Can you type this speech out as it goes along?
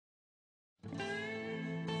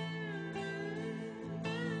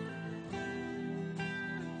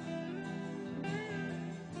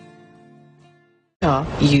car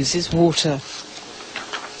uses water.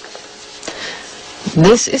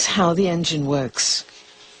 This is how the engine works.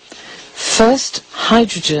 First,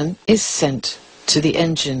 hydrogen is sent to the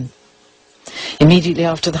engine. Immediately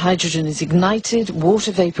after the hydrogen is ignited,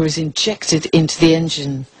 water vapor is injected into the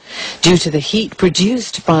engine. Due to the heat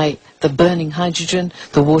produced by the burning hydrogen,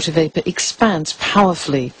 the water vapor expands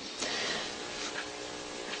powerfully.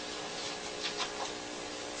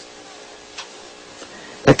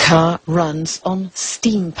 The car runs on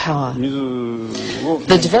steam power.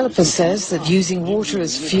 The developer says that using water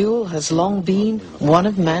as fuel has long been one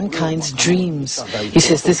of mankind's dreams. He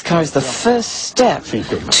says this car is the first step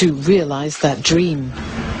to realize that dream.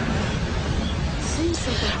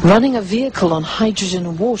 Running a vehicle on hydrogen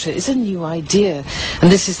and water is a new idea, and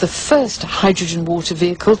this is the first hydrogen water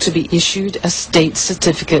vehicle to be issued a state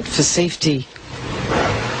certificate for safety.